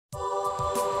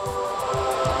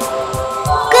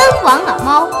黄老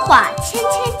猫画纤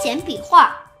纤简笔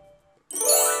画。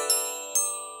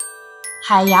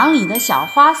海洋里的小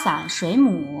花伞水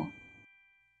母。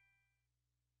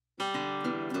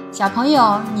小朋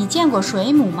友，你见过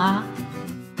水母吗？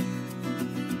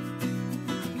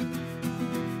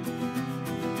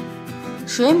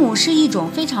水母是一种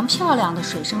非常漂亮的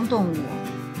水生动物。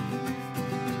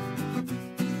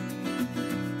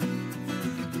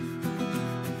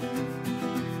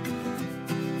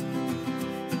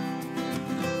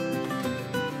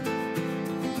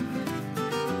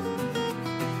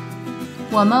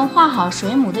我们画好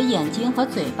水母的眼睛和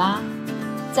嘴巴，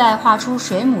再画出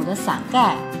水母的伞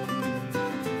盖。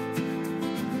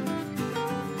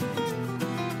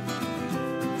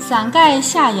伞盖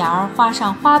下沿画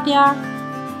上花边儿。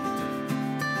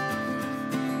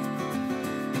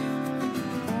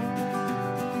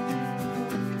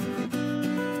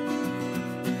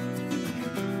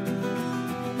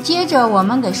接着我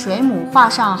们给水母画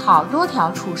上好多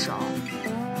条触手，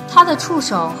它的触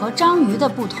手和章鱼的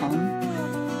不同，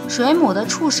水母的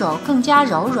触手更加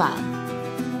柔软，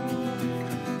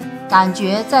感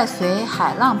觉在随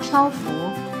海浪漂浮。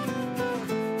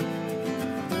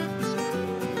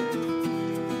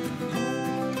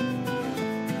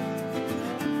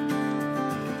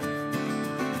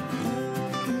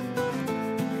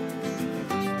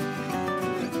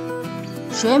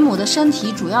水母的身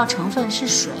体主要成分是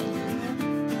水，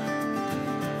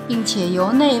并且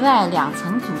由内外两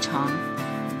层组成，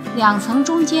两层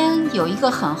中间有一个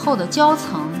很厚的胶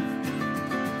层。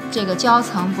这个胶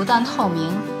层不但透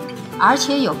明，而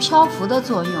且有漂浮的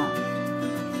作用。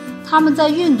它们在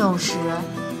运动时，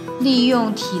利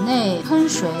用体内喷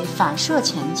水反射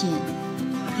前进，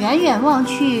远远望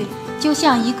去，就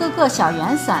像一个个小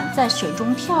圆伞在水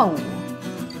中跳舞。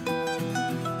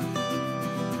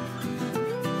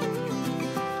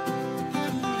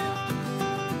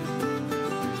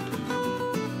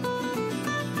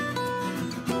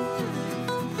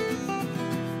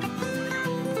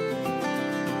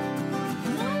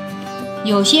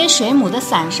有些水母的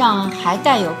伞上还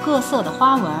带有各色的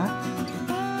花纹，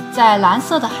在蓝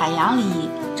色的海洋里，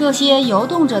这些游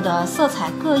动着的色彩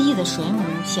各异的水母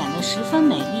显得十分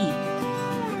美丽。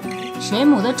水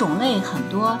母的种类很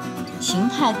多，形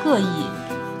态各异，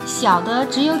小的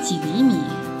只有几厘米，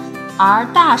而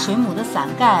大水母的伞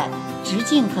盖直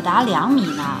径可达2米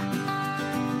呢。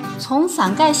从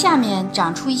伞盖下面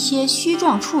长出一些须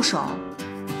状触手，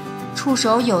触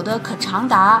手有的可长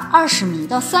达20米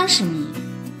到30米，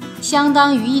相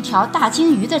当于一条大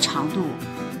鲸鱼的长度。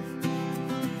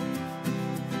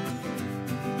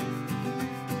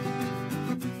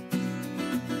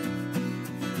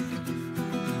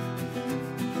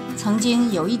曾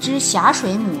经有一只狭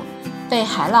水母被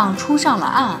海浪冲上了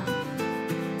岸，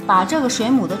把这个水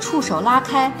母的触手拉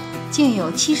开，竟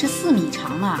有74米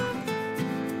长呢。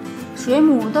水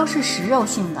母都是食肉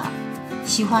性的，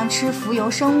喜欢吃浮游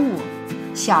生物，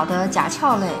小的甲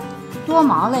壳类、多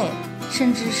毛类，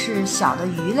甚至是小的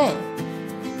鱼类。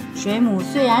水母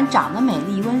虽然长得美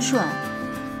丽温顺，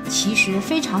其实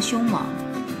非常凶猛。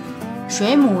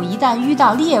水母一旦遇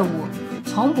到猎物，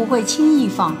从不会轻易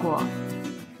放过。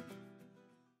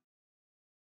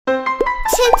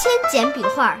纤纤简笔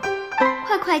画，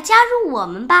快快加入我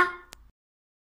们吧！